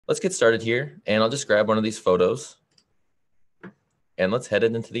let's get started here, and I'll just grab one of these photos, and let's head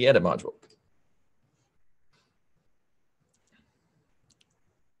it into the edit module.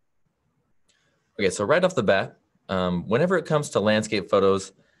 Okay, so right off the bat, whenever it comes to landscape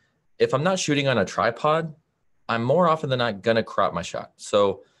photos, if I'm not shooting on a tripod, I'm more often than not gonna crop my shot.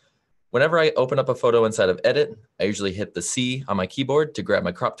 So whenever I open up a photo inside of Edit, I usually hit the C on my keyboard to grab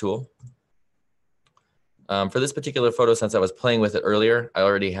my crop tool. For this particular photo, since I was playing with it earlier, I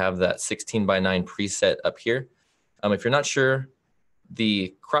already have that 16:9 preset up here. If you're not sure,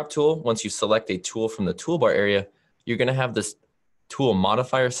 the crop tool, once you select a tool from the toolbar area, you're gonna have this tool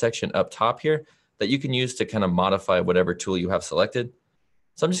modifier section up top here that you can use to kind of modify whatever tool you have selected.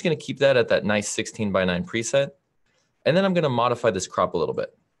 So I'm just gonna keep that at that nice 16:9 preset. And then I'm gonna modify this crop a little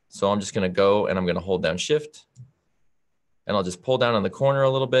bit. So I'm just gonna go and I'm gonna hold down Shift, and I'll just pull down on the corner a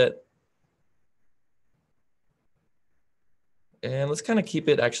little bit. And let's kind of keep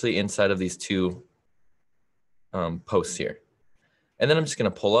it actually inside of these two posts here. And then I'm just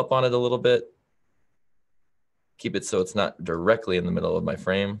gonna pull up on it a little bit. Keep it so it's not directly in the middle of my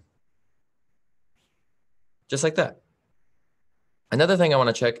frame. Just like that. Another thing I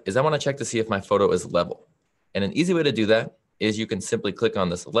wanna check is I wanna check to see if my photo is level. And an easy way to do that is you can simply click on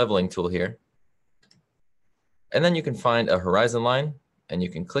this leveling tool here. And then you can find a horizon line and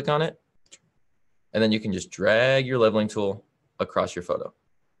you can click on it. And then you can just drag your leveling tool across your photo.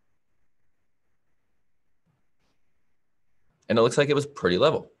 And it looks like it was pretty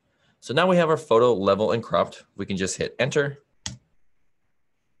level. So now we have our photo level and cropped. We can just hit enter.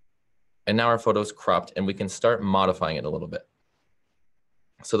 And now our photo is cropped and we can start modifying it a little bit.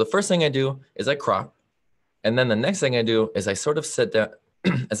 So the first thing I do is I crop. And then the next thing I do is I sort of set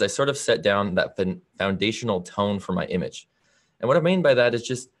down, that foundational tone for my image. And what I mean by that is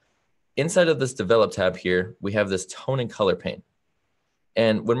just inside of this develop tab here, we have this tone and color pane.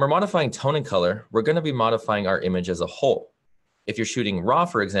 And when we're modifying tone and color, we're gonna be modifying our image as a whole. If you're shooting RAW,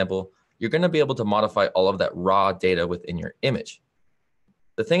 for example, you're gonna be able to modify all of that raw data within your image.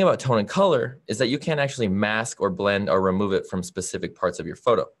 The thing about tone and color is that you can't actually mask or blend or remove it from specific parts of your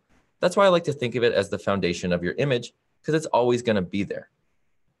photo. That's why I like to think of it as the foundation of your image, because it's always gonna be there.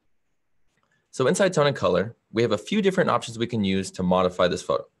 So inside tone and color, we have a few different options we can use to modify this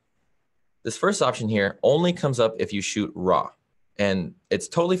photo. This first option here only comes up if you shoot RAW. And it's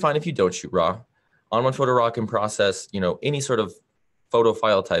totally fine if you don't shoot RAW. ON1 Photo RAW can process, any sort of photo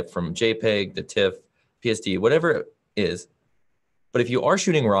file type from JPEG to TIFF, PSD, whatever it is. But if you are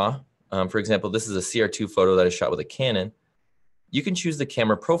shooting RAW, for example, this is a CR2 photo that I shot with a Canon, you can choose the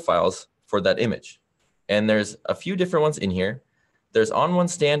camera profiles for that image. And there's a few different ones in here. There's ON1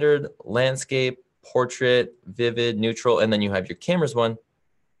 standard, landscape, portrait, vivid, neutral, and then you have your cameras one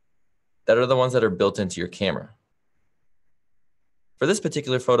that are the ones that are built into your camera. For this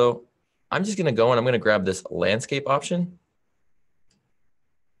particular photo, I'm just gonna go and I'm gonna grab this landscape option.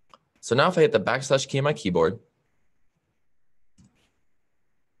 So now if I hit the backslash key on my keyboard,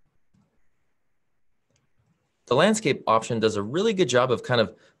 the landscape option does a really good job of kind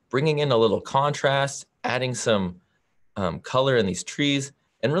of bringing in a little contrast, adding some color in these trees,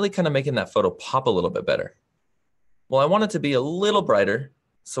 and really kind of making that photo pop a little bit better. Well, I want it to be a little brighter.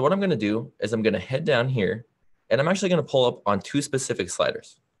 So what I'm gonna do is I'm gonna head down here and I'm actually gonna pull up on two specific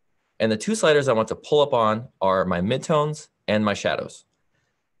sliders. And the two sliders I want to pull up on are my midtones and my shadows.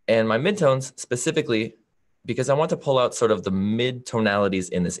 And my midtones specifically because I want to pull out sort of the mid tonalities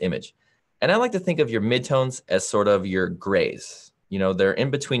in this image. And I like to think of your midtones as sort of your grays. They're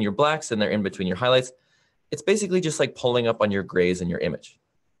in between your blacks and they're in between your highlights. It's basically just like pulling up on your grays in your image.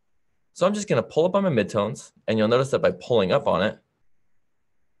 So I'm just gonna pull up on my midtones, and you'll notice that by pulling up on it,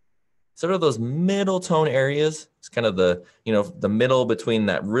 sort of those middle tone areas, it's kind of the middle between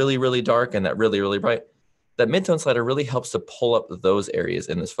that really, really dark and that really, really bright. That midtone slider really helps to pull up those areas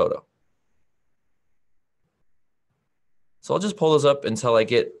in this photo. So I'll just pull those up until I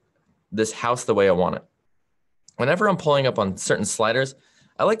get this house the way I want it. Whenever I'm pulling up on certain sliders,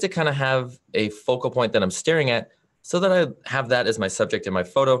 I like to kind of have a focal point that I'm staring at so that I have that as my subject in my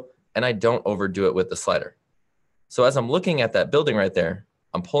photo and I don't overdo it with the slider. So as I'm looking at that building right there,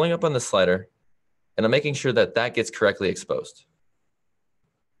 I'm pulling up on the slider and I'm making sure that that gets correctly exposed.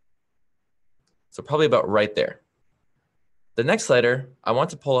 So probably about right there. The next slider I want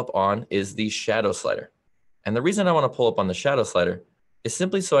to pull up on is the shadow slider. And the reason I want to pull up on the shadow slider is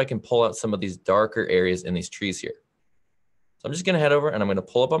simply so I can pull out some of these darker areas in these trees here. So I'm just gonna head over and I'm gonna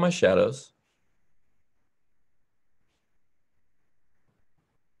pull up on my shadows.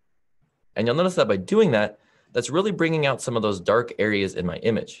 And you'll notice that by doing that, that's really bringing out some of those dark areas in my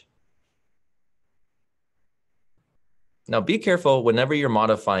image. Now be careful whenever you're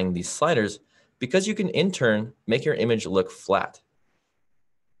modifying these sliders because you can in turn make your image look flat.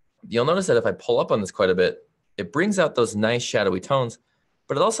 You'll notice that if I pull up on this quite a bit, it brings out those nice shadowy tones,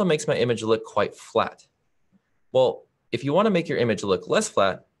 but it also makes my image look quite flat. Well, if you want to make your image look less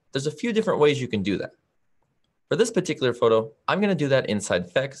flat, there's a few different ways you can do that. For this particular photo, I'm going to do that inside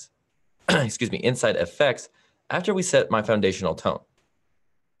effects, inside effects after we set my foundational tone.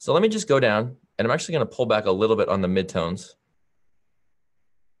 So let me just go down, and I'm actually going to pull back a little bit on the midtones.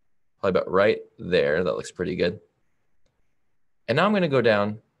 Probably about right there. That looks pretty good. And now I'm going to go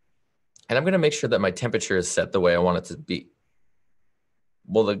down, and I'm going to make sure that my temperature is set the way I want it to be.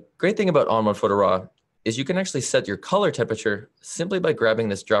 Well, the great thing about ON1 Photo RAW is you can actually set your color temperature simply by grabbing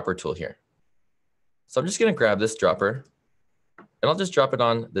this dropper tool here. So I'm just going to grab this dropper, and I'll just drop it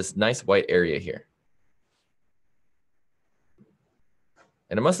on this nice white area here.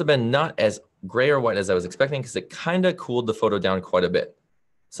 And it must have been not as gray or white as I was expecting because it kind of cooled the photo down quite a bit.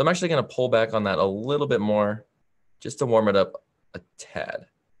 So I'm actually going to pull back on that a little bit more just to warm it up a tad.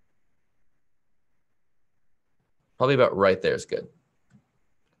 Probably about right there is good.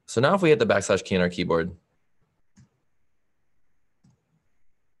 So now if we hit the backslash key on our keyboard,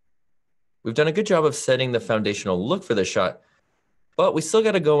 we've done a good job of setting the foundational look for this shot, but we still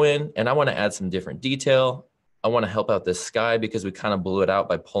got to go in and I want to add some different detail. I want to help out this sky because we kind of blew it out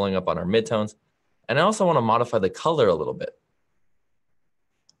by pulling up on our midtones. And I also want to modify the color a little bit.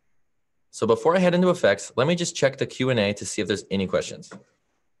 So before I head into effects, let me just check the Q&A to see if there's any questions.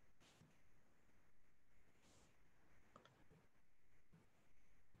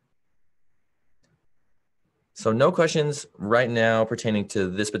 So no questions right now pertaining to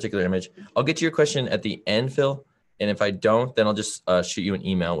this particular image. I'll get to your question at the end, Phil. And if I don't, then I'll just shoot you an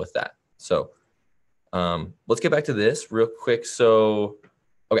email with that. So let's get back to this real quick. So,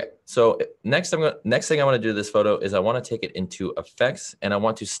 okay. So next thing I want to do to this photo is I want to take it into effects and I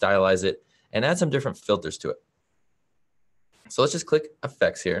want to stylize it and add some different filters to it. So let's just click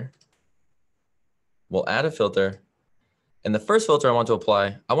effects here. We'll add a filter. And the first filter I want to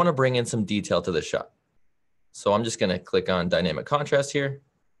apply, I want to bring in some detail to this shot. So I'm just going to click on dynamic contrast here.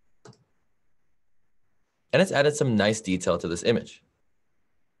 And it's added some nice detail to this image.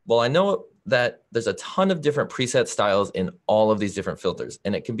 Well, I know that there's a ton of different preset styles in all of these different filters,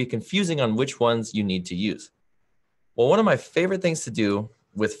 and it can be confusing on which ones you need to use. Well, one of my favorite things to do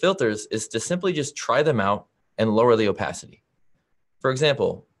with filters is to simply just try them out and lower the opacity. For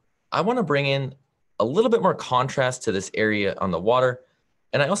example, I want to bring in a little bit more contrast to this area on the water,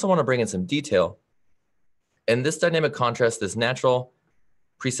 and I also want to bring in some detail. And this dynamic contrast, this natural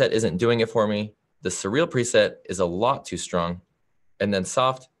preset isn't doing it for me. The surreal preset is a lot too strong, and then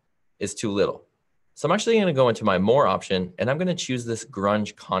soft is too little. So I'm actually going to go into my more option, and I'm going to choose this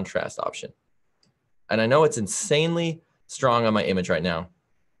grunge contrast option. And I know it's insanely strong on my image right now,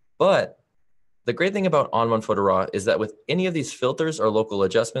 but the great thing about ON1 Photo RAW is that with any of these filters or local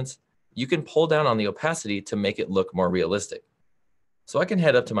adjustments, you can pull down on the opacity to make it look more realistic. So I can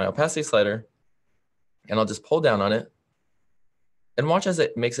head up to my opacity slider, and I'll just pull down on it, and watch as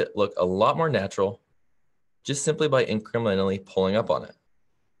it makes it look a lot more natural, just simply by incrementally pulling up on it.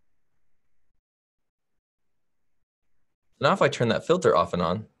 Now if I turn that filter off and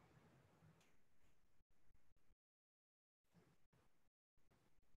on,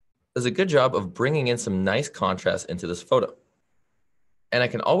 does a good job of bringing in some nice contrast into this photo. And I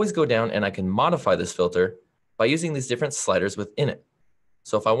can always go down and I can modify this filter by using these different sliders within it.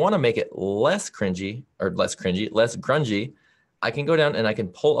 So if I want to make it less grungy, I can go down and I can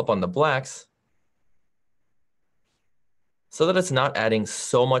pull up on the blacks so that it's not adding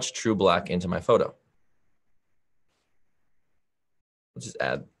so much true black into my photo. Let's just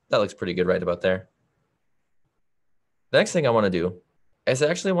add, that looks pretty good right about there. The next thing I want to do is I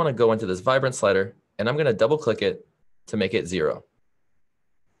actually want to go into this vibrant slider and I'm going to double click it to make it 0.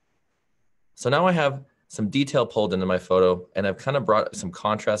 So now I have some detail pulled into my photo and I've kind of brought some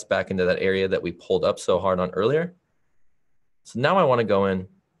contrast back into that area that we pulled up so hard on earlier. So now I want to go in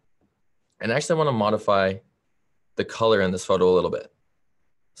and actually want to modify the color in this photo a little bit.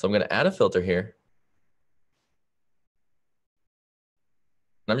 So I'm going to add a filter here.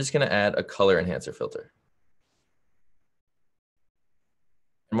 And I'm just going to add a color enhancer filter.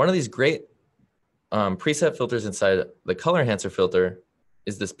 And one of these great preset filters inside the color enhancer filter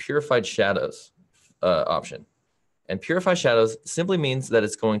is this purified shadows option. And purify shadows simply means that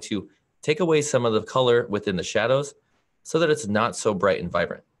it's going to take away some of the color within the shadows so that it's not so bright and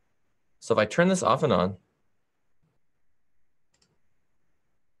vibrant. So if I turn this off and on,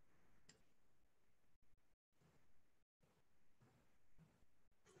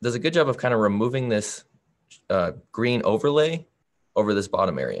 does a good job of kind of removing this green overlay over this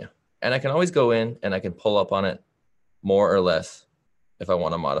bottom area. And I can always go in and I can pull up on it more or less if I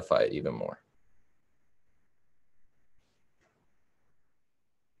want to modify it even more.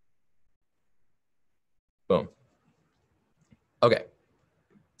 Boom. Okay.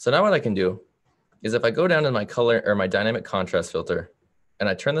 So now what I can do is if I go down to my color or my dynamic contrast filter and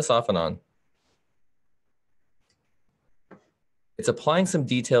I turn this off and on, it's applying some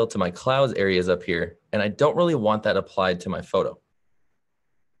detail to my clouds areas up here, and I don't really want that applied to my photo.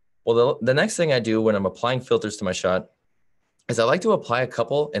 Well, the next thing I do when I'm applying filters to my shot is I like to apply a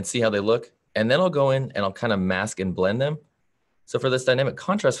couple and see how they look, and then I'll go in and I'll kind of mask and blend them. So for this dynamic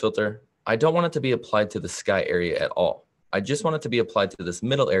contrast filter, I don't want it to be applied to the sky area at all. I just want it to be applied to this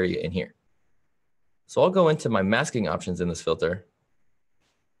middle area in here. So I'll go into my masking options in this filter,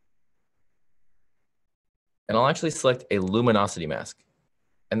 and I'll actually select a luminosity mask.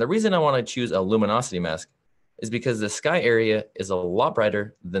 And the reason I want to choose a luminosity mask is because the sky area is a lot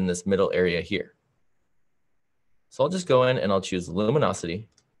brighter than this middle area here. So I'll just go in and I'll choose luminosity.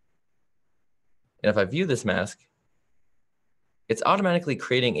 And if I view this mask, it's automatically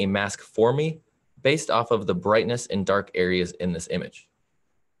creating a mask for me based off of the brightness and dark areas in this image.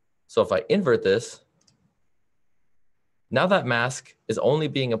 So if I invert this, now that mask is only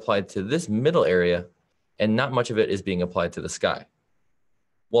being applied to this middle area and not much of it is being applied to the sky.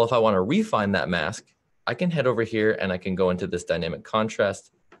 Well, if I want to refine that mask, I can head over here and I can go into this dynamic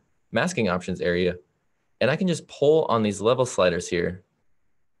contrast masking options area, and I can just pull on these level sliders here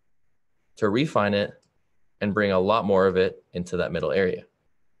to refine it and bring a lot more of it into that middle area.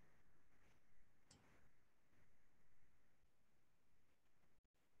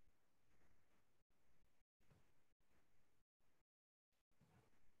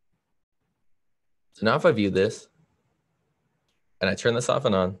 So now if I view this and I turn this off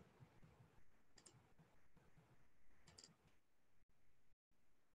and on,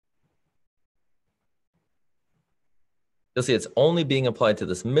 you'll see it's only being applied to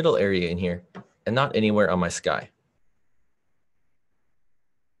this middle area in here and not anywhere on my sky.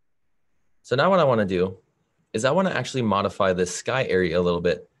 So now what I want to do is I want to actually modify this sky area a little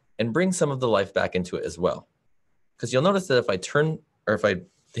bit and bring some of the life back into it as well. Because you'll notice that if I turn, or if I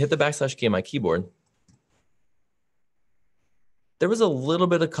hit the backslash key on my keyboard, there was a little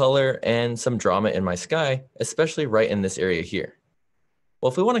bit of color and some drama in my sky, especially right in this area here.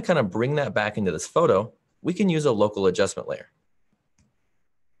 Well, if we want to kind of bring that back into this photo, we can use a local adjustment layer.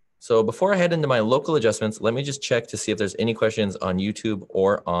 So before I head into my local adjustments, let me just check to see if there's any questions on YouTube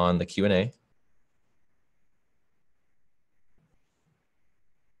or on the Q&A.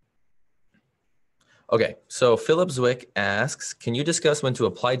 Okay, so Philip Zwick asks, can you discuss when to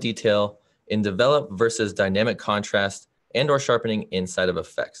apply detail in develop versus dynamic contrast and or sharpening inside of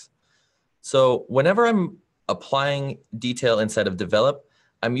effects? So whenever I'm applying detail inside of develop,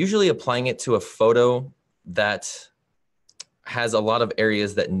 I'm usually applying it to a photo that has a lot of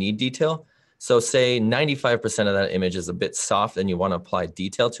areas that need detail. So say 95% of that image is a bit soft and you want to apply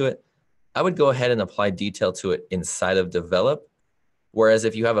detail to it. I would go ahead and apply detail to it inside of develop. Whereas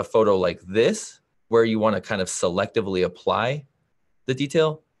if you have a photo like this, where you want to kind of selectively apply the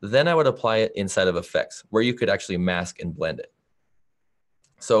detail, then I would apply it inside of effects, where you could actually mask and blend it.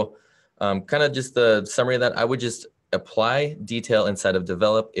 So kind of just the summary of that, I would just apply detail inside of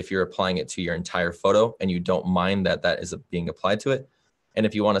develop if you're applying it to your entire photo and you don't mind that that is being applied to it. And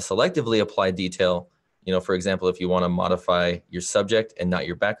if you want to selectively apply detail, you know, for example, if you want to modify your subject and not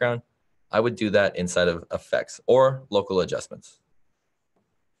your background, I would do that inside of effects or local adjustments.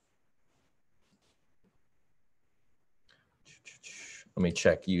 Let me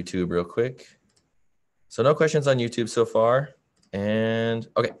check YouTube real quick. So no questions on YouTube so far. And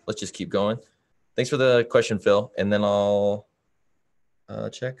okay, let's just keep going. Thanks for the question, Phil. And then I'll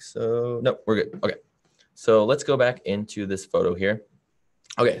check. So no, we're good. Okay. So let's go back into this photo here.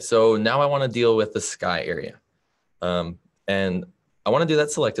 Okay, so now I want to deal with the sky area. And I want to do that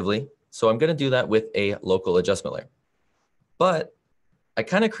selectively. So I'm going to do that with a local adjustment layer. But I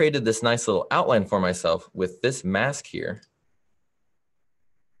kind of created this nice little outline for myself with this mask here.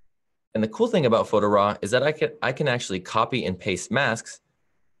 And the cool thing about Photo RAW is that I can actually copy and paste masks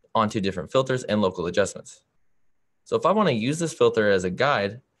onto different filters and local adjustments. So if I want to use this filter as a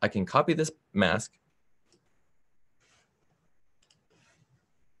guide, I can copy this mask.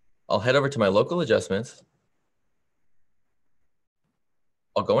 I'll head over to my local adjustments.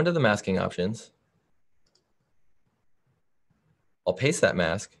 I'll go into the masking options. I'll paste that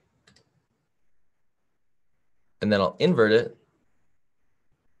mask. And then I'll invert it.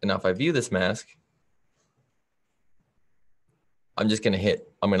 And now if I view this mask,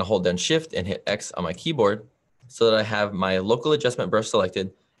 I'm going to hold down Shift and hit X on my keyboard so that I have my local adjustment brush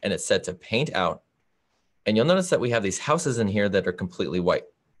selected and it's set to paint out. And you'll notice that we have these houses in here that are completely white.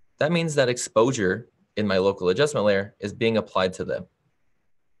 That means that exposure in my local adjustment layer is being applied to them.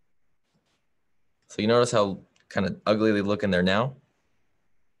 So you notice how kind of ugly they look in there now?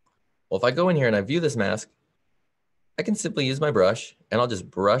 Well, if I go in here and I view this mask, I can simply use my brush and I'll just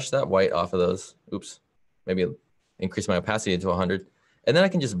brush that white off of those. Oops, maybe increase my opacity to 100. And then I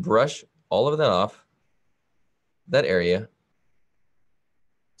can just brush all of that off, that area.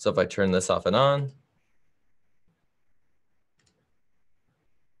 So if I turn this off and on,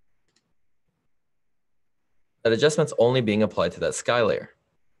 that adjustment's only being applied to that sky layer.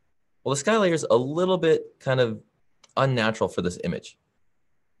 Well, the sky layer is a little bit kind of unnatural for this image.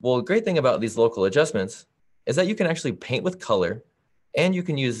 Well, the great thing about these local adjustments is that you can actually paint with color and you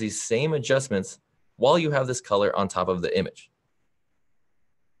can use these same adjustments while you have this color on top of the image.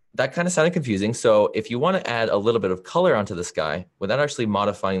 That kind of sounded confusing. So if you want to add a little bit of color onto the sky without actually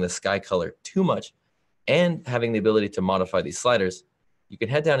modifying the sky color too much and having the ability to modify these sliders, you can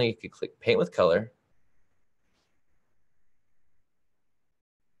head down and you can click paint with color.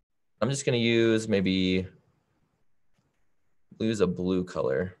 I'm just going to use maybe a blue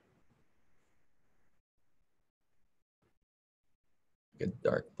color. A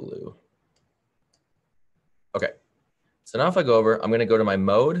dark blue. Okay. So now if I go over, I'm going to go to my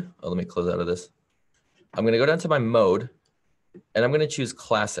mode. Oh, let me close out of this. I'm going to go down to my mode and I'm going to choose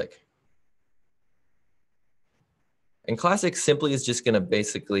classic. And classic simply is just going to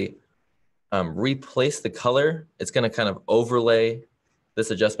basically replace the color. It's going to kind of overlay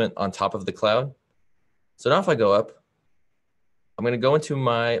this adjustment on top of the cloud. So now if I go up, I'm going to go into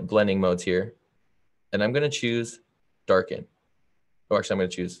my blending modes here and I'm going to choose darken. Oh, actually, I'm going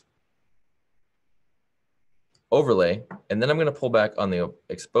to choose overlay, and then I'm going to pull back on the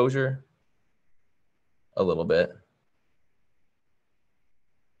exposure a little bit.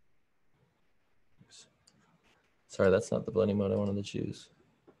 Oops. Sorry, that's not the blending mode I wanted to choose.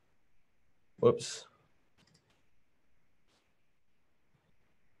 Whoops.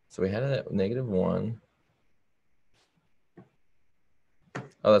 So we had it at -1.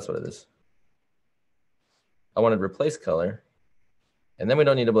 Oh, that's what it is. I wanted replace color. And then we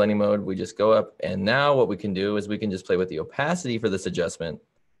don't need a blending mode. We just go up. And now what we can do is we can just play with the opacity for this adjustment.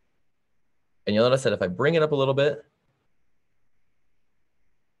 And you'll notice that if I bring it up a little bit,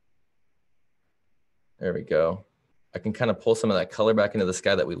 there we go. I can kind of pull some of that color back into the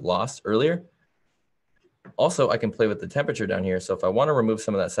sky that we lost earlier. Also, I can play with the temperature down here. So if I want to remove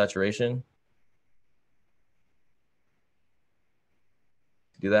some of that saturation,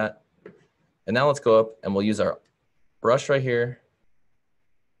 do that. And now let's go up and we'll use our brush right here.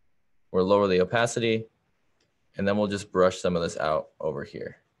 We'll lower the opacity, and then we'll just brush some of this out over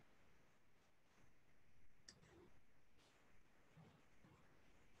here.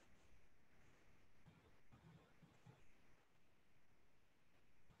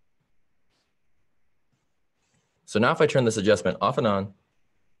 So now if I turn this adjustment off and on,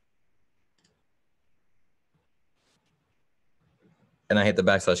 and I hit the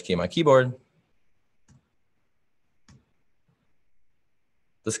backslash key on my keyboard,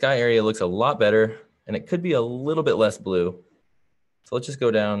 the sky area looks a lot better, and it could be a little bit less blue. So let's just go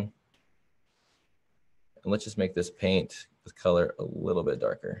down, and let's just make this paint with color a little bit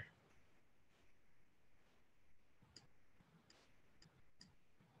darker.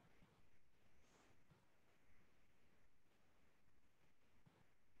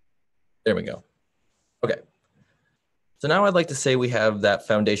 There we go. Okay. So now I'd like to say we have that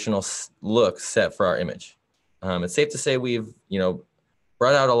foundational look set for our image. It's safe to say we've,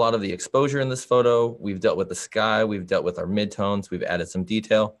 brought out a lot of the exposure in this photo. We've dealt with the sky. We've dealt with our midtones. We've added some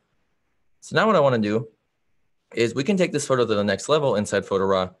detail. So now what I want to do is we can take this photo to the next level inside Photo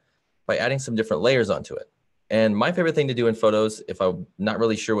RAW by adding some different layers onto it. And my favorite thing to do in photos, if I'm not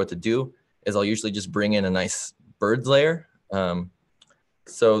really sure what to do, is I'll usually just bring in a nice birds layer.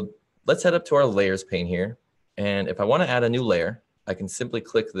 So let's head up to our layers pane here. And if I want to add a new layer, I can simply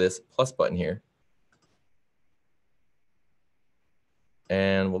click this plus button here.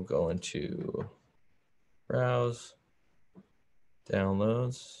 And we'll go into browse,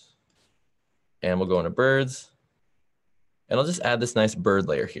 downloads, and we'll go into birds. And I'll just add this nice bird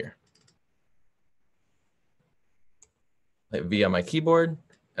layer here. Hit V on my keyboard,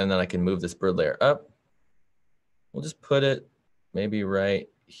 and then I can move this bird layer up. We'll just put it maybe right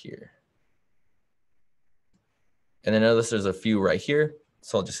here. And then notice there's a few right here.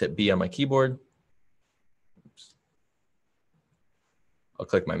 So I'll just hit B on my keyboard. Oops. I'll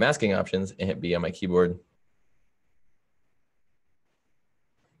click my masking options and hit B on my keyboard.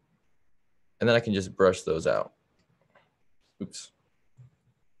 And then I can just brush those out. Oops.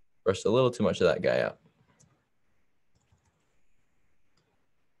 Brushed a little too much of that guy out.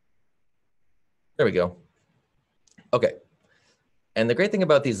 There we go. Okay. And the great thing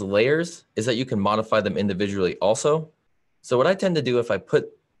about these layers is that you can modify them individually also. So what I tend to do if I put,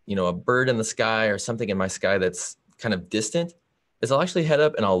 a bird in the sky or something in my sky that's kind of distant is I'll actually head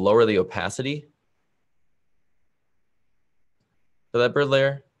up and I'll lower the opacity for that bird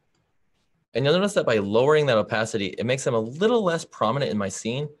layer. And you'll notice that by lowering that opacity, it makes them a little less prominent in my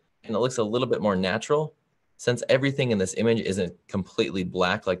scene and it looks a little bit more natural since everything in this image isn't completely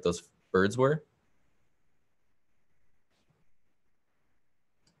black like those birds were.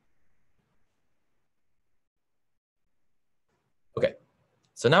 Okay,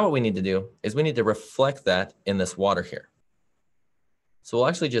 so now what we need to do is we need to reflect that in this water here. So we'll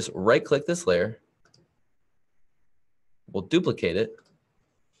actually just right click this layer. We'll duplicate it.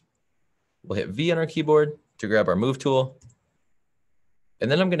 We'll hit V on our keyboard to grab our move tool.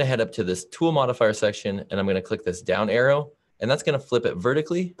 And then I'm going to head up to this tool modifier section and I'm going to click this down arrow and that's going to flip it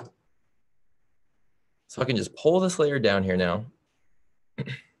vertically. So I can just pull this layer down here now.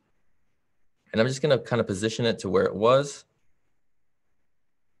 And I'm just going to kind of position it to where it was.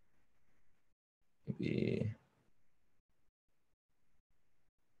 Maybe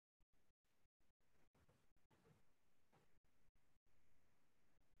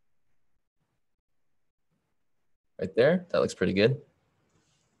right there. That looks pretty good.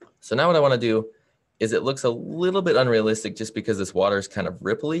 So now what I want to do is it looks a little bit unrealistic just because this water is kind of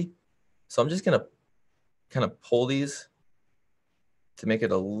ripply. So I'm just going to kind of pull these to make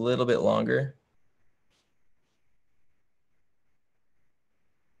it a little bit longer.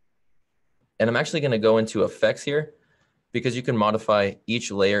 And I'm actually going to go into effects here because you can modify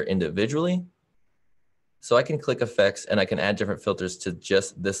each layer individually. So I can click effects and I can add different filters to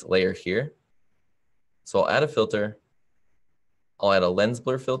just this layer here. So I'll add a filter. I'll add a lens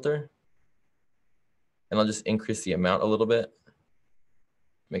blur filter. And I'll just increase the amount a little bit.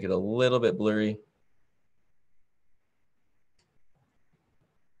 Make it a little bit blurry.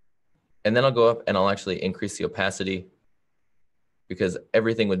 And then I'll go up and I'll actually increase the opacity because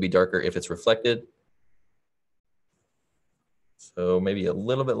everything would be darker if it's reflected. So maybe a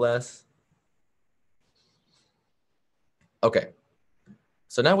little bit less. Okay.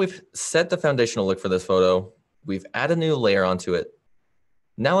 So now we've set the foundational look for this photo. We've added a new layer onto it.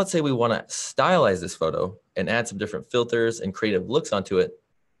 Now let's say we want to stylize this photo and add some different filters and creative looks onto it.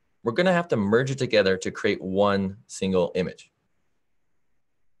 We're going to have to merge it together to create one single image.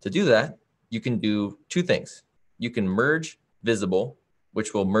 To do that, you can do two things. You can merge visible,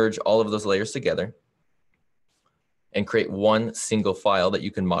 which will merge all of those layers together and create one single file that you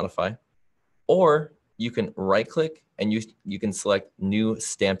can modify. Or you can right click and you can select new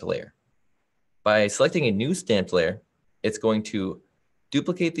stamped layer. By selecting a new stamped layer, it's going to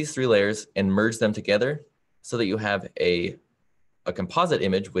duplicate these three layers and merge them together so that you have a composite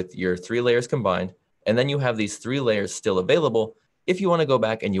image with your three layers combined. And then you have these three layers still available if you want to go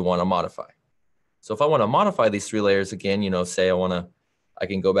back and you want to modify. So if I want to modify these three layers again, say I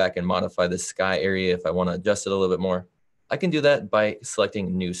can go back and modify this sky area if I want to adjust it a little bit more. I can do that by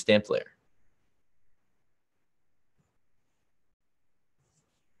selecting new stamped layer.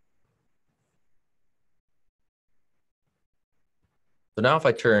 So now if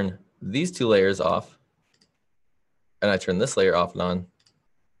I turn these two layers off and I turn this layer off and on,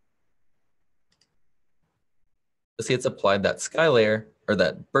 you'll see it's applied that sky layer or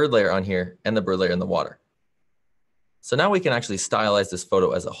that bird layer on here and the bird layer in the water. So now we can actually stylize this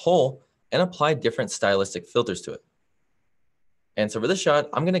photo as a whole and apply different stylistic filters to it. And so for this shot,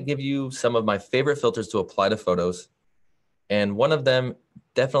 I'm going to give you some of my favorite filters to apply to photos. And one of them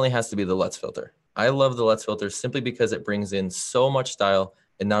definitely has to be the LUTs filter. I love the LUTs filter simply because it brings in so much style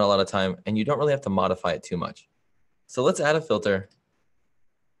and not a lot of time, and you don't really have to modify it too much. So let's add a filter,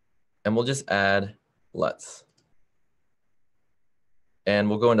 and we'll just add LUTs. And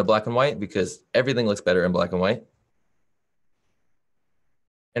we'll go into black and white because everything looks better in black and white.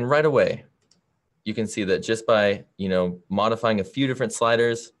 And right away, you can see that just by modifying a few different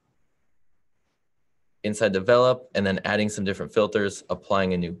sliders inside develop and then adding some different filters,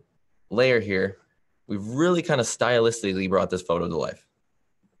 applying a new layer here, we've really kind of stylistically brought this photo to life.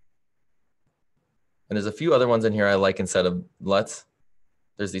 And there's a few other ones in here I like instead of LUTs.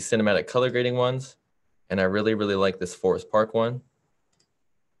 There's these cinematic color grading ones, and I really, really like this Forest Park one.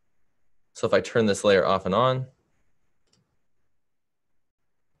 So if I turn this layer off and on,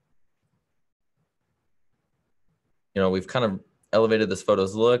 we've kind of elevated this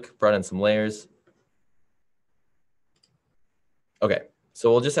photo's look, brought in some layers. Okay,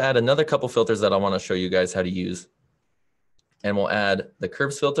 So we'll just add another couple filters that I want to show you guys how to use. And we'll add the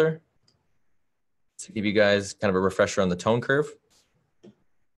curves filter to give you guys kind of a refresher on the tone curve.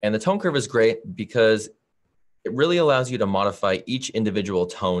 And the tone curve is great because it really allows you to modify each individual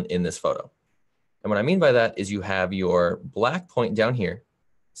tone in this photo. And what I mean by that is you have your black point down here.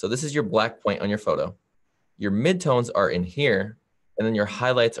 So this is your black point on your photo. Your midtones are in here, and then your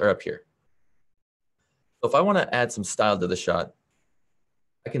highlights are up here. So if I want to add some style to the shot,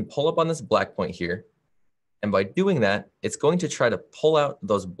 I can pull up on this black point here. And by doing that, it's going to try to pull out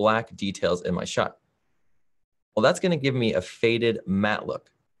those black details in my shot. Well, that's going to give me a faded matte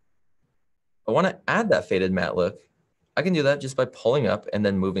look. If I want to add that faded matte look, I can do that just by pulling up and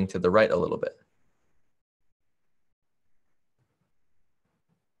then moving to the right a little bit.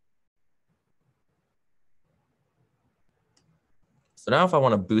 So now if I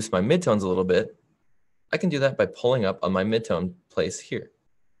want to boost my midtones a little bit, I can do that by pulling up on my midtone place here.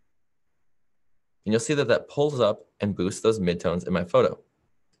 And you'll see that that pulls up and boosts those midtones in my photo.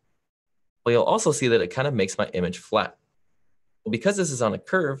 Well, you'll also see that it kind of makes my image flat. Well, because this is on a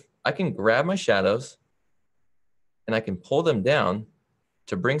curve, I can grab my shadows and I can pull them down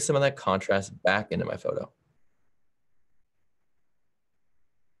to bring some of that contrast back into my photo.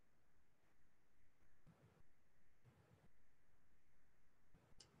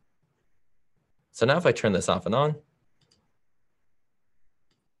 So now if I turn this off and on,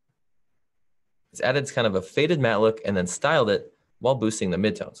 it's added kind of a faded matte look and then styled it while boosting the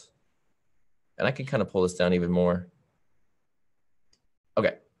midtones. And I can kind of pull this down even more.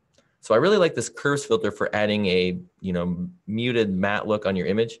 Okay, so I really like this curves filter for adding a muted matte look on your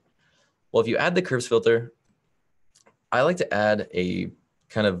image. Well, if you add the curves filter, I like to add a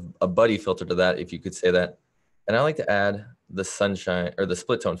kind of a buddy filter to that, if you could say that. And I like to add the sunshine or the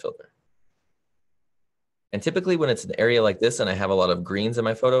split tone filter. And typically when it's an area like this and I have a lot of greens in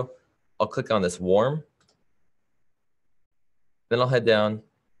my photo, I'll click on this warm. Then I'll head down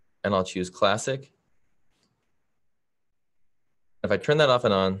and I'll choose classic. If I turn that off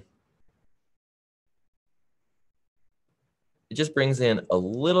and on, it just brings in a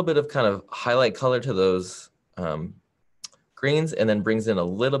little bit of kind of highlight color to those greens and then brings in a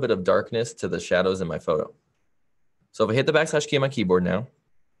little bit of darkness to the shadows in my photo. So if I hit the backslash key on my keyboard now,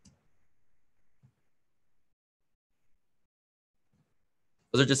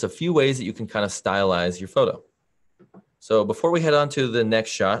 those are just a few ways that you can kind of stylize your photo. So before we head on to the next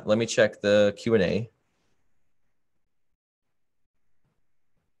shot, let me check the Q&A.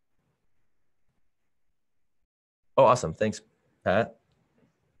 Oh, awesome. Thanks, Pat.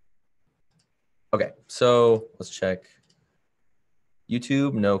 Okay, so let's check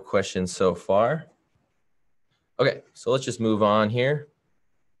YouTube. No questions so far. Okay, so let's just move on here.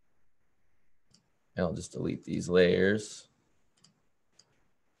 And I'll just delete these layers.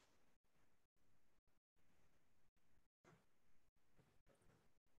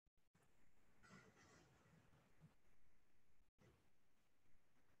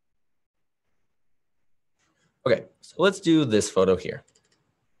 Okay, so let's do this photo here.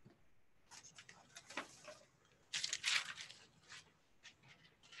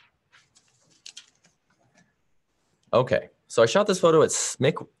 Okay, so I shot this photo at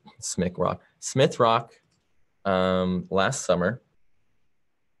Smith Rock last summer.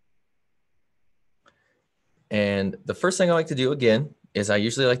 And the first thing I like to do again is I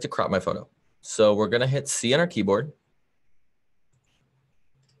usually like to crop my photo. So we're gonna hit C on our keyboard.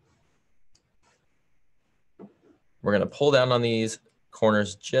 We're gonna pull down on these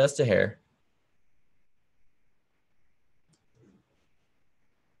corners just a hair.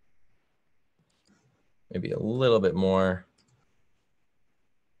 Maybe a little bit more.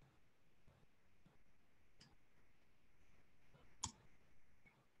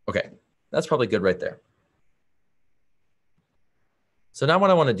 Okay, that's probably good right there. So now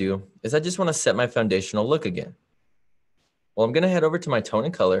what I wanna do is I just wanna set my foundational look again. Well, I'm gonna head over to my tone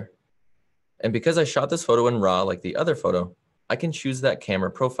and color. And because I shot this photo in RAW like the other photo, I can choose that camera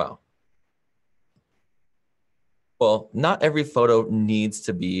profile. Well, not every photo needs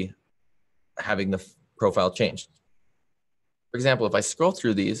to be having the profile changed. For example, if I scroll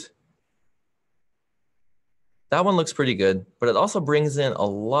through these, that one looks pretty good, but it also brings in a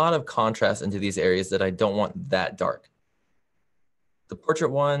lot of contrast into these areas that I don't want that dark. The portrait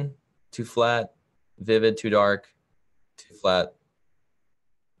one, too flat, vivid, too dark, too flat,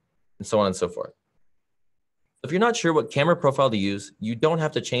 and so on and so forth. If you're not sure what camera profile to use, you don't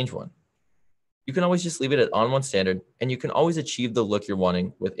have to change one. You can always just leave it at ON1 standard, and you can always achieve the look you're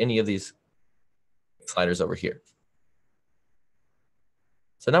wanting with any of these sliders over here.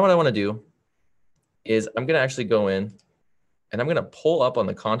 So now what I want to do is I'm going to actually go in And I'm going to pull up on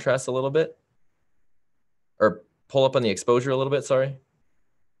the contrast a little bit, or pull up on the exposure a little bit, sorry.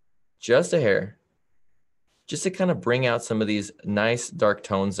 Just a hair, just to kind of bring out some of these nice dark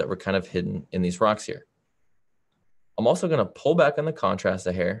tones that were kind of hidden in these rocks here. I'm also going to pull back on the contrast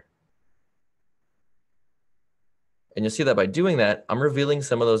a hair. And you'll see that by doing that, I'm revealing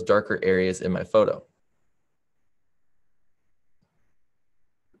some of those darker areas in my photo.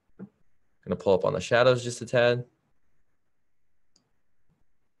 I'm going to pull up on the shadows just a tad.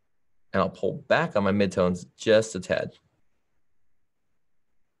 And I'll pull back on my midtones just a tad.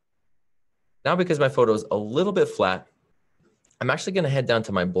 Now, because my photo is a little bit flat, I'm actually going to head down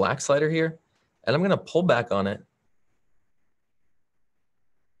to my black slider here, and I'm going to pull back on it.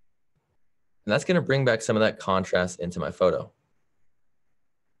 And that's going to bring back some of that contrast into my photo.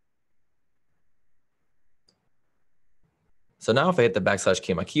 So now if I hit the backslash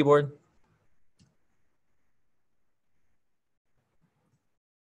key on my keyboard,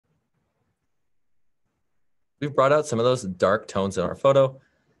 we've brought out some of those dark tones in our photo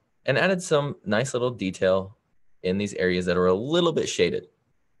and added some nice little detail in these areas that are a little bit shaded.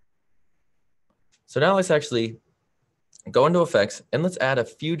 So now let's actually go into effects and let's add a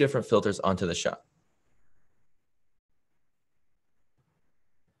few different filters onto the shot.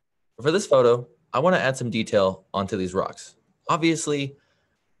 For this photo, I want to add some detail onto these rocks. Obviously,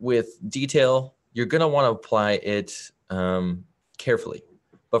 with detail, you're going to want to apply it carefully.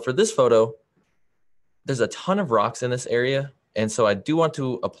 But for this photo, there's a ton of rocks in this area. And so I do want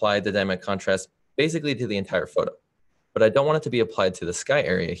to apply the dynamic contrast basically to the entire photo. But I don't want it to be applied to the sky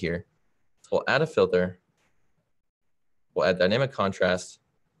area here. So we'll add a filter. We'll add dynamic contrast.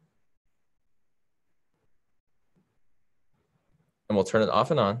 And we'll turn it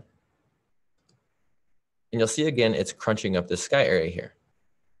off and on. And you'll see again, it's crunching up this sky area here.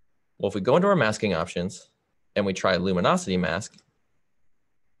 Well, if we go into our masking options and we try luminosity mask,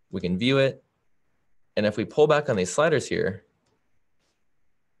 we can view it. And if we pull back on these sliders here,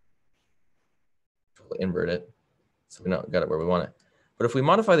 we'll invert it. So we got it where we want it. But if we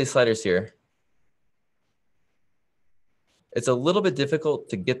modify these sliders here, it's a little bit difficult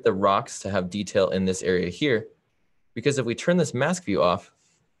to get the rocks to have detail in this area here, because if we turn this mask view off,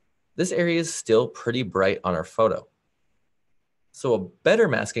 this area is still pretty bright on our photo. So a better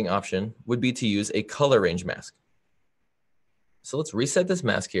masking option would be to use a color range mask. So let's reset this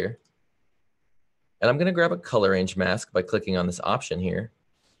mask here. And I'm going to grab a color range mask by clicking on this option here.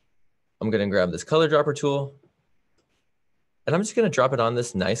 I'm going to grab this color dropper tool. And I'm just going to drop it on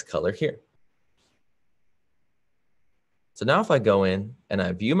this nice color here. So now if I go in and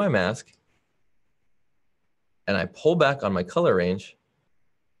I view my mask and I pull back on my color range,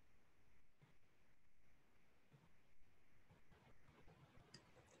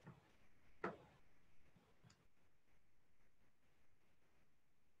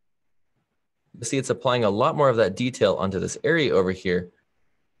 you see it's applying a lot more of that detail onto this area over here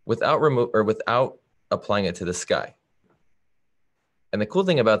without applying it to the sky. And the cool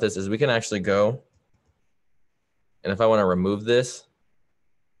thing about this is we can actually go, and if I want to remove this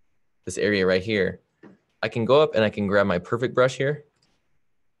area right here, I can go up and I can grab my perfect brush here.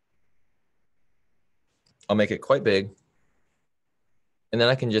 I'll make it quite big. And then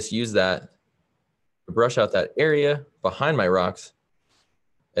I can just use that to brush out that area behind my rocks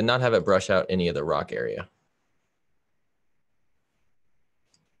and not have it brush out any of the rock area.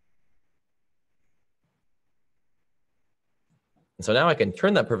 And so now I can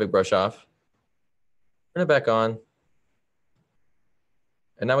turn that perfect brush off, turn it back on,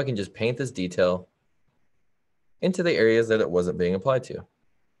 and now we can just paint this detail into the areas that it wasn't being applied to.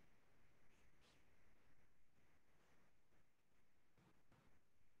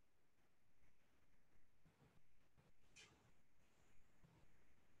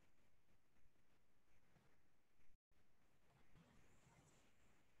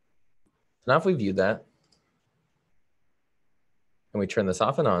 Now if we view that, and we turn this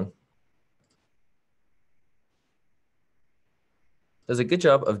off and on, does a good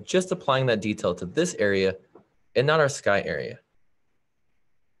job of just applying that detail to this area and not our sky area.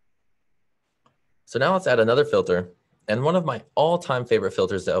 So now let's add another filter. And one of my all-time favorite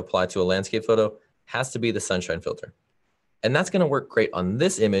filters to apply to a landscape photo has to be the sunshine filter. And that's going to work great on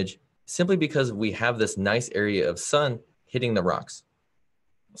this image simply because we have this nice area of sun hitting the rocks.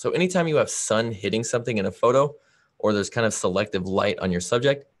 So anytime you have sun hitting something in a photo, or there's kind of selective light on your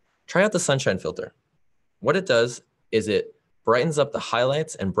subject, try out the sunshine filter. What it does is it brightens up the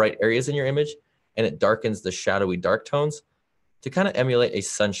highlights and bright areas in your image, and it darkens the shadowy dark tones to kind of emulate a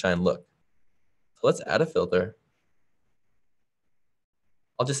sunshine look. So let's add a filter.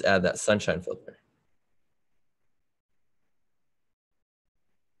 I'll just add that sunshine filter.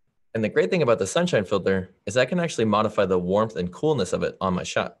 And the great thing about the sunshine filter is I can actually modify the warmth and coolness of it on my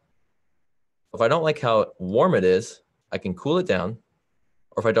shot. If I don't like how warm it is, I can cool it down.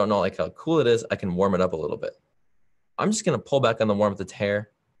 Or if I don't know like how cool it is, I can warm it up a little bit. I'm just going to pull back on the warmth of the hair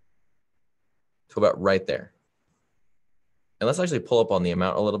to about right there. And let's actually pull up on the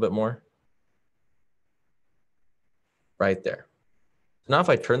amount a little bit more. Right there. So now if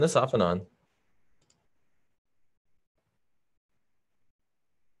I turn this off and on,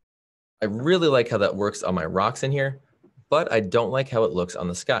 I really like how that works on my rocks in here, but I don't like how it looks on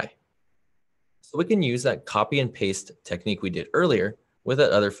the sky. So we can use that copy and paste technique we did earlier with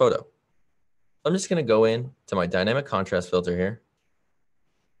that other photo. I'm just going to go in to my dynamic contrast filter here.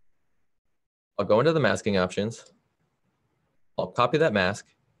 I'll go into the masking options. I'll copy that mask.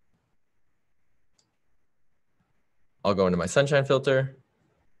 I'll go into my sunshine filter.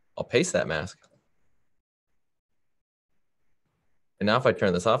 I'll paste that mask. And now if I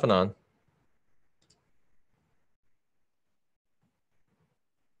turn this off and on,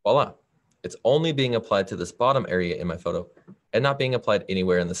 voila, it's only being applied to this bottom area in my photo and not being applied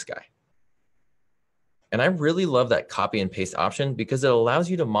anywhere in the sky. And I really love that copy and paste option because it allows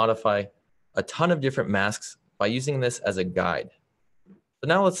you to modify a ton of different masks by using this as a guide. So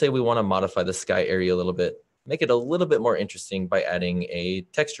now let's say we want to modify the sky area a little bit, make it a little bit more interesting by adding a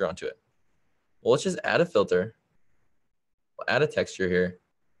texture onto it. Well, let's just add a filter. We'll add a texture here.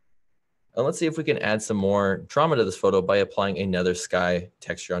 And let's see if we can add some more drama to this photo by applying another sky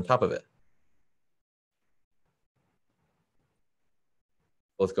texture on top of it.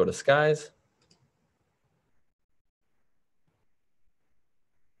 Let's go to skies.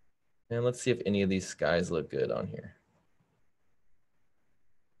 And let's see if any of these skies look good on here.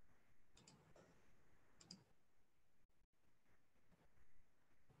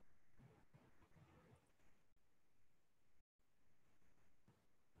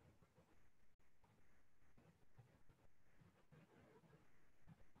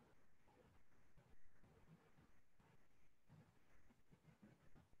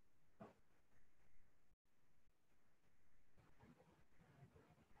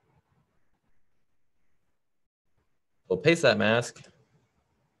 We'll paste that mask,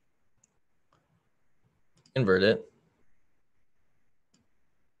 invert it.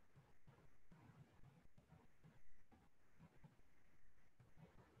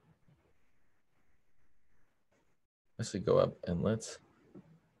 Let's go up and let's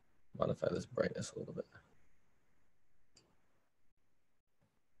modify this brightness a little bit.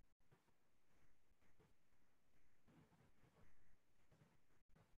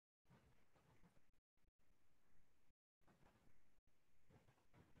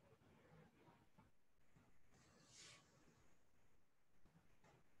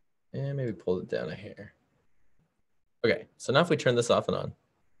 And maybe pull it down a hair. Okay, so now if we turn this off and on,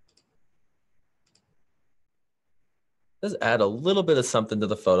 let's add a little bit of something to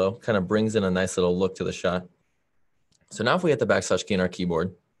the photo, kind of brings in a nice little look to the shot. So now if we hit the backslash key on our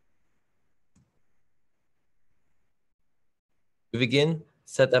keyboard, we begin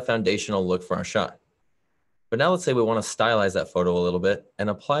set that foundational look for our shot. But now let's say we want to stylize that photo a little bit and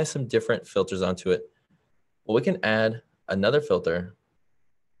apply some different filters onto it. Well, we can add another filter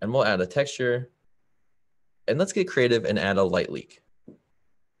and we'll add a texture. And let's get creative and add a light leak. I'm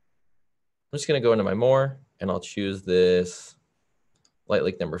just going to go into my more and I'll choose this light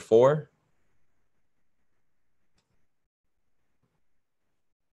leak number 4.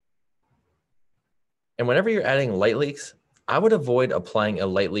 And whenever you're adding light leaks, I would avoid applying a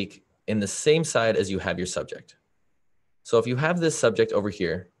light leak in the same side as you have your subject. So if you have this subject over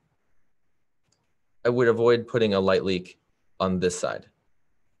here, I would avoid putting a light leak on this side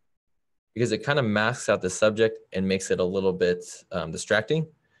because it kind of masks out the subject and makes it a little bit distracting.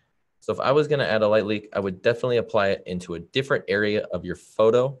 So if I was going to add a light leak, I would definitely apply it into a different area of your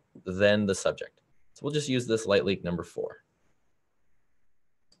photo than the subject. So we'll just use this light leak number 4.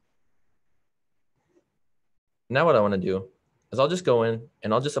 Now what I want to do is I'll just go in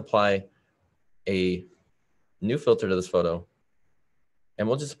and I'll just apply a new filter to this photo. And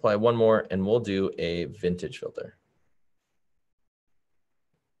we'll just apply one more and we'll do a vintage filter.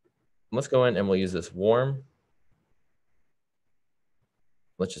 Let's go in and we'll use this warm.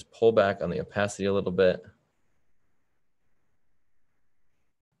 Let's just pull back on the opacity a little bit.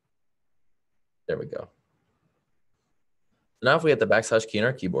 There we go. Now if we hit the backslash key on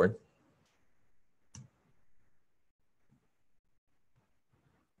our keyboard,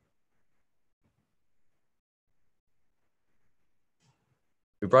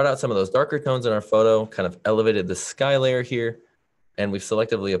 we brought out some of those darker tones in our photo, kind of elevated the sky layer here, and we've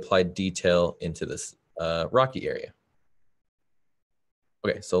selectively applied detail into this rocky area.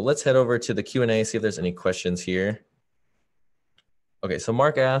 Okay, so let's head over to the Q&A, see if there's any questions here. Okay, so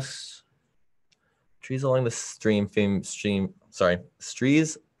Mark asks, trees along the stream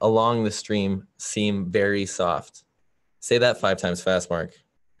seem very soft. Say that 5 times fast, Mark.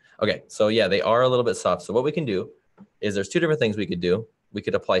 Okay, so yeah, they are a little bit soft. So what we can do is there's 2 different things we could do. We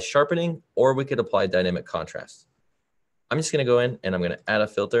could apply sharpening or we could apply dynamic contrast. I'm just gonna go in and I'm gonna add a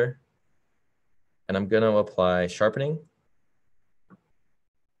filter and I'm gonna apply sharpening.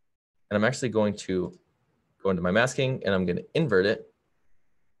 And I'm actually going to go into my masking and I'm gonna invert it.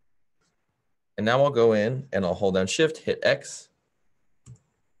 And now I'll go in and I'll hold down Shift, hit X.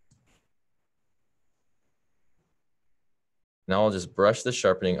 Now I'll just brush the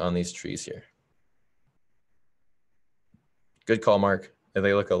sharpening on these trees here. Good call, Mark. And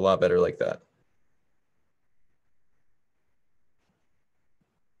they look a lot better like that.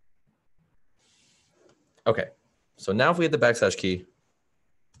 Okay, so now if we hit the backslash key,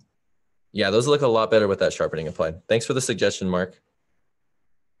 yeah, those look a lot better with that sharpening applied. Thanks for the suggestion, Mark.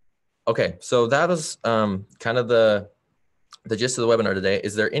 Okay, so that was kind of the gist of the webinar today.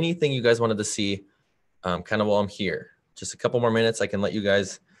 Is there anything you guys wanted to see kind of while I'm here? Just a couple more minutes. I can let you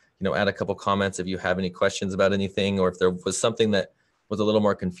guys, add a couple comments if you have any questions about anything, or if there was something that was a little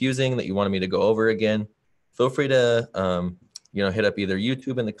more confusing that you wanted me to go over again. Feel free to, hit up either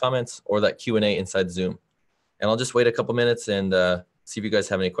YouTube in the comments or that Q&A inside Zoom. And I'll just wait a couple minutes and see if you guys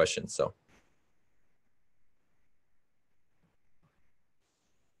have any questions. So.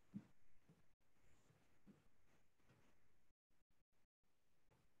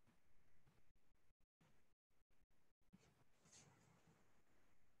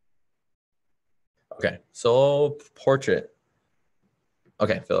 Okay, so portrait.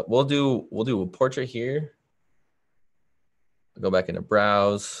 Okay, Philip, we'll do a portrait here. I'll go back into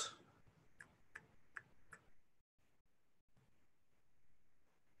browse.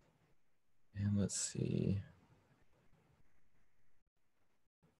 And let's see.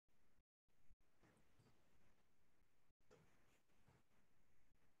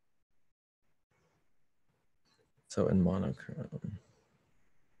 So in monochrome.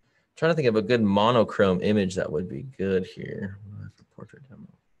 Trying to think of a good monochrome image that would be good here for portrait demo.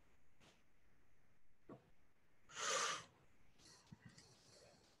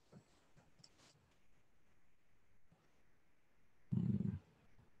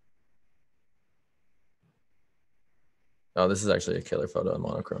 Oh, this is actually a killer photo in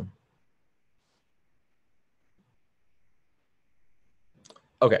monochrome.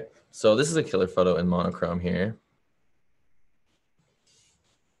 Okay, so this is a killer photo in monochrome here.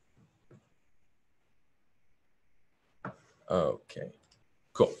 Okay,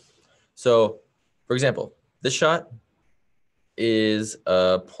 cool. So, for example, this shot is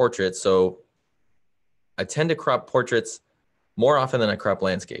a portrait. So I tend to crop portraits more often than I crop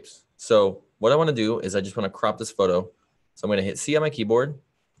landscapes. So what I want to do is I just want to crop this photo. So I'm going to hit C on my keyboard.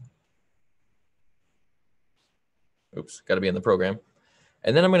 Oops, got to be in the program.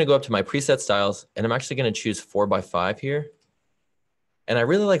 And then I'm going to go up to my preset styles, and I'm actually going to choose 4x5 here. And I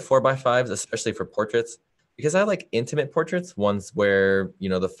really like 4x5s, especially for portraits, because I like intimate portraits, ones where,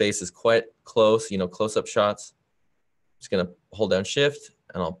 the face is quite close, close-up shots. Just going to hold down Shift,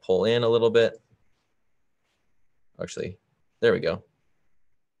 and I'll pull in a little bit. Actually, there we go.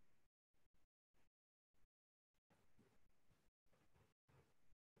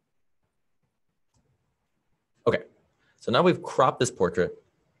 Okay, so now we've cropped this portrait,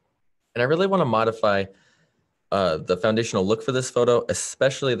 and I really want to modify the foundational look for this photo,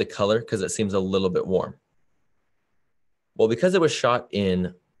 especially the color, because it seems a little bit warm. Well, because it was shot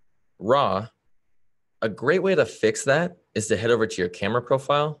in RAW, a great way to fix that is to head over to your camera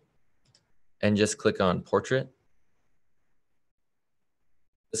profile and just click on portrait.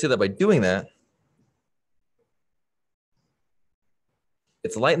 You'll see that by doing that,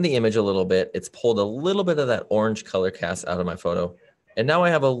 it's lightened the image a little bit. It's pulled a little bit of that orange color cast out of my photo. And now I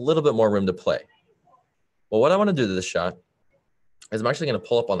have a little bit more room to play. Well, what I want to do to this shot is I'm actually going to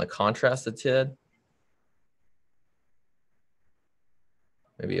pull up on the contrast a tad.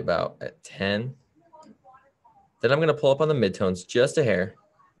 Maybe about at 10. Then I'm going to pull up on the midtones just a hair.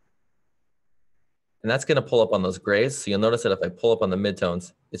 And that's going to pull up on those grays. So you'll notice that if I pull up on the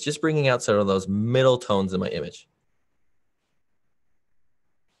midtones, it's just bringing out sort of those middle tones in my image.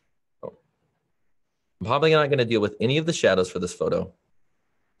 Oh. I'm probably not going to deal with any of the shadows for this photo,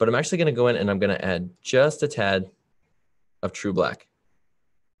 but I'm actually going to go in and I'm going to add just a tad of true black.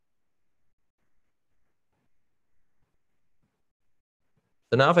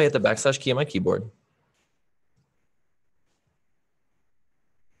 So now if I hit the backslash key on my keyboard,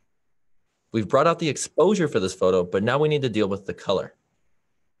 we've brought out the exposure for this photo, but now we need to deal with the color.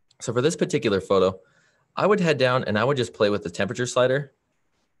 So for this particular photo, I would head down and I would just play with the temperature slider.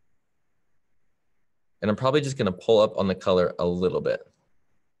 And I'm probably just going to pull up on the color a little bit.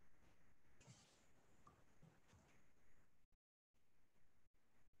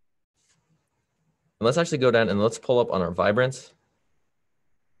 And let's actually go down and let's pull up on our vibrance.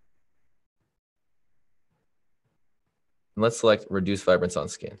 And let's select reduce vibrance on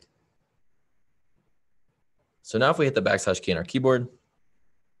skin. So now if we hit the backslash key on our keyboard,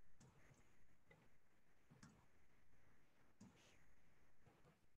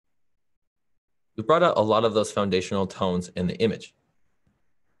 we brought out a lot of those foundational tones in the image.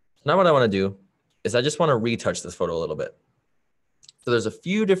 Now what I want to do is I just want to retouch this photo a little bit. So there's a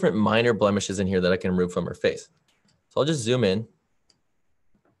few different minor blemishes in here that I can remove from her face. So I'll just zoom in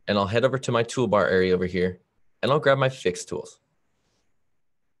and I'll head over to my toolbar area over here and I'll grab my fix tools.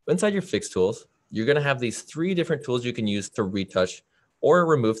 Inside your fix tools, you're going to have these 3 different tools you can use to retouch or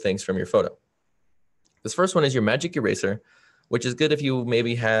remove things from your photo. This first one is your magic eraser, which is good if you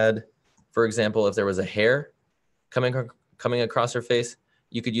maybe had, for example, if there was a hair coming across her face,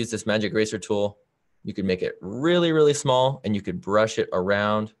 you could use this magic eraser tool. You could make it really, really small and you could brush it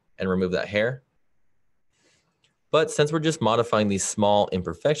around and remove that hair. But since we're just modifying these small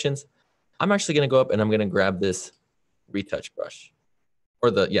imperfections, I'm actually going to go up and I'm going to grab this retouch brush,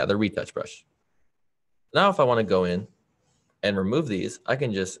 or the retouch brush. Now, if I want to go in and remove these, I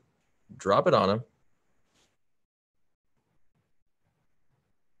can just drop it on them.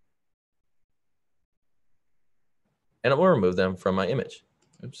 And it will remove them from my image.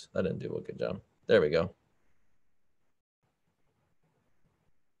 Oops, that didn't do a good job. There we go.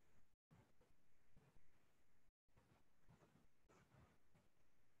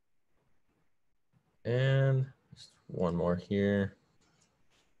 And just one more here.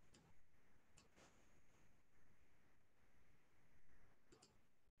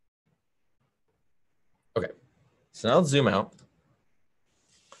 Okay, so now let's zoom out.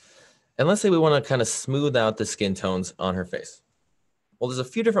 And let's say we want to kind of smooth out the skin tones on her face. Well, there's a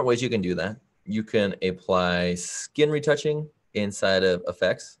few different ways you can do that. You can apply skin retouching inside of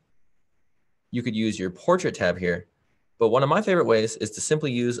effects. You could use your portrait tab here, but one of my favorite ways is to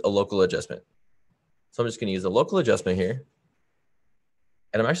simply use a local adjustment. So I'm just going to use a local adjustment here.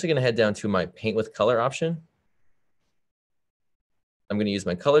 And I'm actually going to head down to my paint with color option. I'm going to use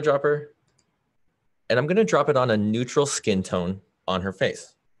my color dropper. And I'm going to drop it on a neutral skin tone on her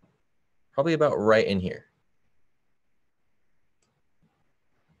face. Probably about right in here.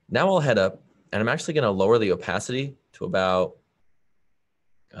 Now I'll head up and I'm actually going to lower the opacity to about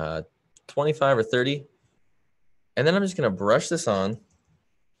 25 or 30. And then I'm just going to brush this on.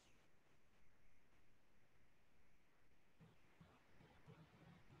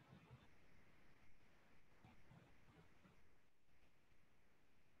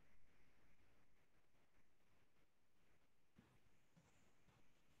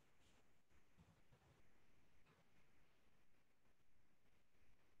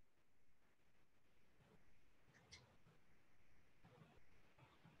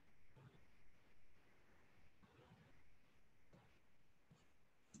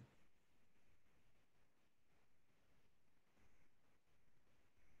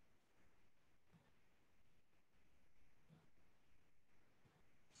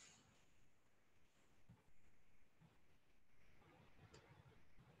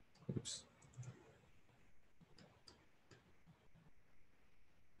 Oops.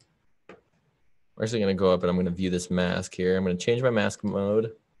 We're actually going to go up and I'm going to view this mask here. I'm going to change my mask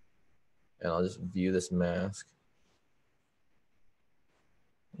mode. And I'll just view this mask.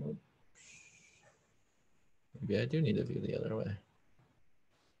 Maybe I do need to view the other way.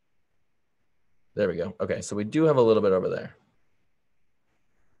 There we go. Okay, so we do have a little bit over there.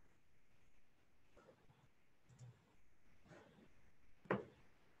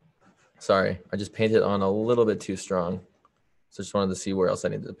 Sorry, I just painted on a little bit too strong. So just wanted to see where else I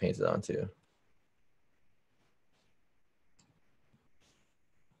needed to paint it on to.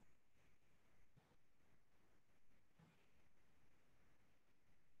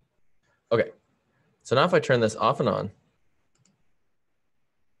 Okay, so now if I turn this off and on,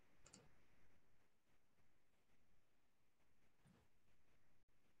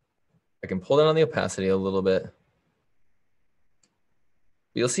 I can pull down on the opacity a little bit.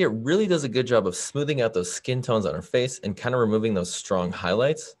 You'll see it really does a good job of smoothing out those skin tones on her face and kind of removing those strong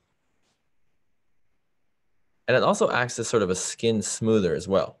highlights. And it also acts as sort of a skin smoother as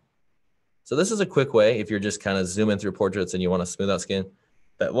well. So this is a quick way if you're just kind of zooming through portraits and you want to smooth out skin.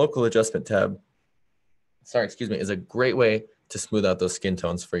 That local adjustment tab, is a great way to smooth out those skin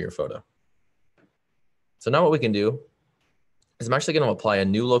tones for your photo. So now what we can do is I'm actually going to apply a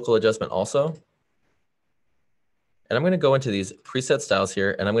new local adjustment also. And I'm going to go into these preset styles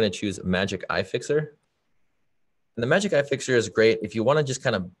here, and I'm going to choose Magic Eye Fixer. And the Magic Eye Fixer is great if you want to just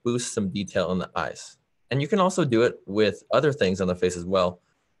kind of boost some detail on the eyes. And you can also do it with other things on the face as well.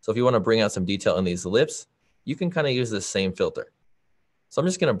 So if you want to bring out some detail in these lips, you can kind of use this same filter. So I'm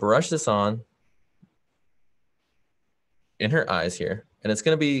just going to brush this on in her eyes here, and it's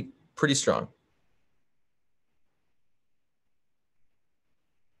going to be pretty strong.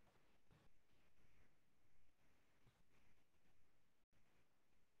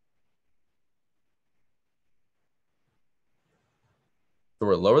 So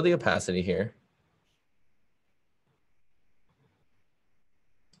we'll lower the opacity here.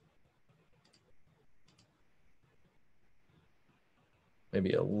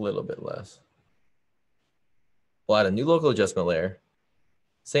 Maybe a little bit less. We'll add a new local adjustment layer.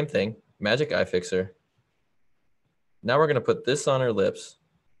 Same thing, Magic Eye Fixer. Now we're going to put this on her lips.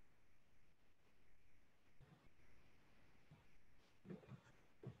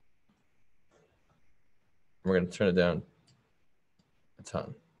 We're going to turn it down a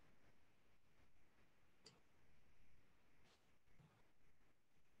ton.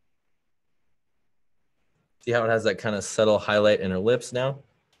 See how it has that kind of subtle highlight in her lips now?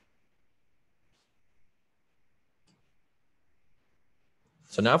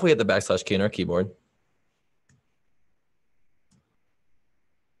 So now if we hit the backslash key on our keyboard,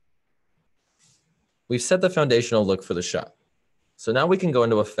 we've set the foundational look for the shot. So now we can go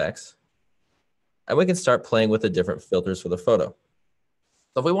into effects and we can start playing with the different filters for the photo.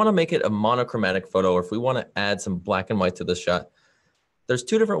 So if we want to make it a monochromatic photo, or if we want to add some black and white to the shot, there's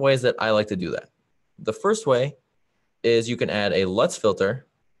two different ways that I like to do that. The first way is you can add a LUTs filter,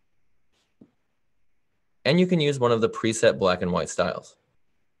 and you can use one of the preset black and white styles.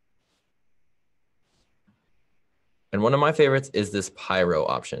 And one of my favorites is this pyro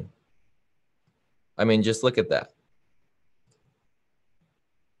option. I mean, just look at that.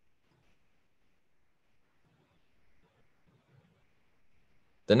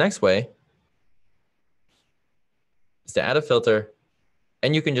 The next way is to add a filter,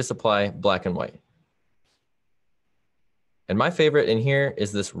 and you can just apply black and white. And my favorite in here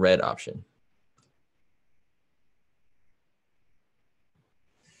is this red option.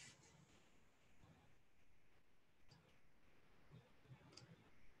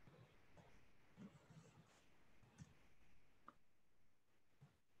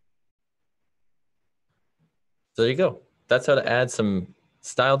 So there you go. That's how to add some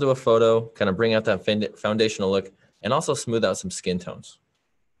style to a photo, kind of bring out that foundational look, and also smooth out some skin tones.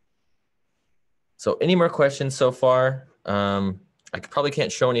 So any more questions so far? I probably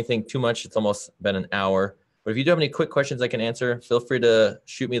can't show anything too much. It's almost been an hour. But if you do have any quick questions I can answer, feel free to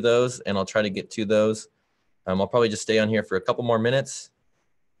shoot me those, and I'll try to get to those. I'll probably just stay on here for a couple more minutes.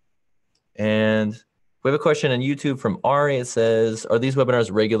 And we have a question on YouTube from Ari. It says, are these webinars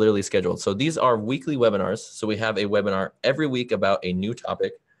regularly scheduled? So these are weekly webinars. So we have a webinar every week about a new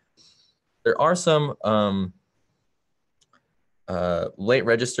topic. There are some late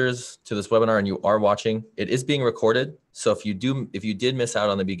registers to this webinar and you are watching. It is being recorded. So if you did miss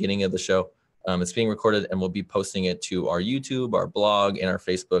out on the beginning of the show, it's being recorded and we'll be posting it to our YouTube, our blog, and our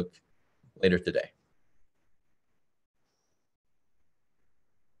Facebook later today.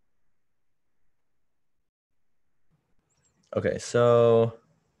 Okay, so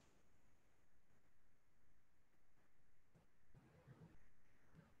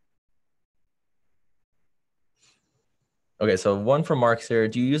one from Mark here.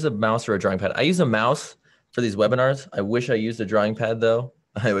 Do you use a mouse or a drawing pad? I use a mouse for these webinars. I wish I used a drawing pad though.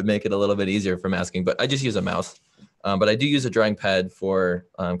 I would make it a little bit easier from asking, but I just use a mouse. But I do use a drawing pad for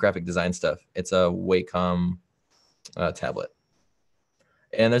graphic design stuff. It's a Wacom tablet.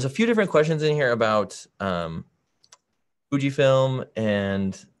 And there's a few different questions in here about Fujifilm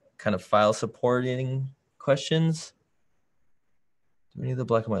and kind of file supporting questions. Do any of the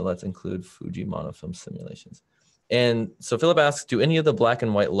black and white LUTs include Fuji monofilm simulations? And so Philip asks, do any of the black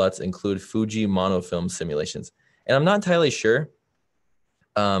and white LUTs include Fuji monofilm simulations? And I'm not entirely sure.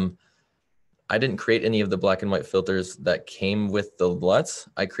 I didn't create any of the black and white filters that came with the LUTs.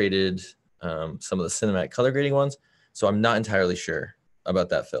 I created some of the cinematic color grading ones. So I'm not entirely sure about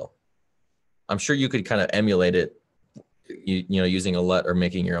that, Phil. I'm sure you could kind of emulate it, you know, using a LUT or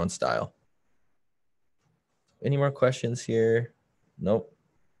making your own style. Any more questions here? Nope.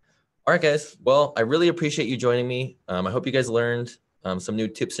 All right, guys. Well, I really appreciate you joining me. I hope you guys learned some new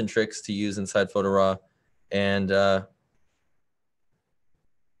tips and tricks to use inside Photo RAW. And oh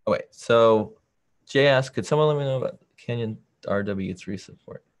wait, so Jay asked, could someone let me know about Canyon RW3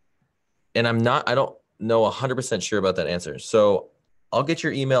 support? And I don't know 100% sure about that answer. So I'll get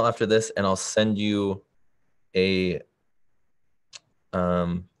your email after this and I'll send you a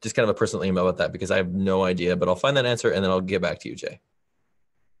just kind of a personal email about that because I have no idea, but I'll find that answer and then I'll get back to you, Jay.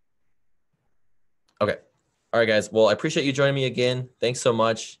 Okay. All right, guys. Well, I appreciate you joining me again. Thanks so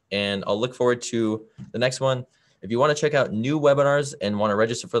much. And I'll look forward to the next one. If you want to check out new webinars and want to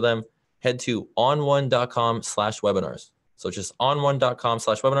register for them, head to on1.com/webinars. So just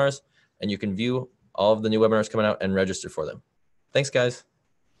on1.com/webinars, and you can view all of the new webinars coming out and register for them. Thanks, guys.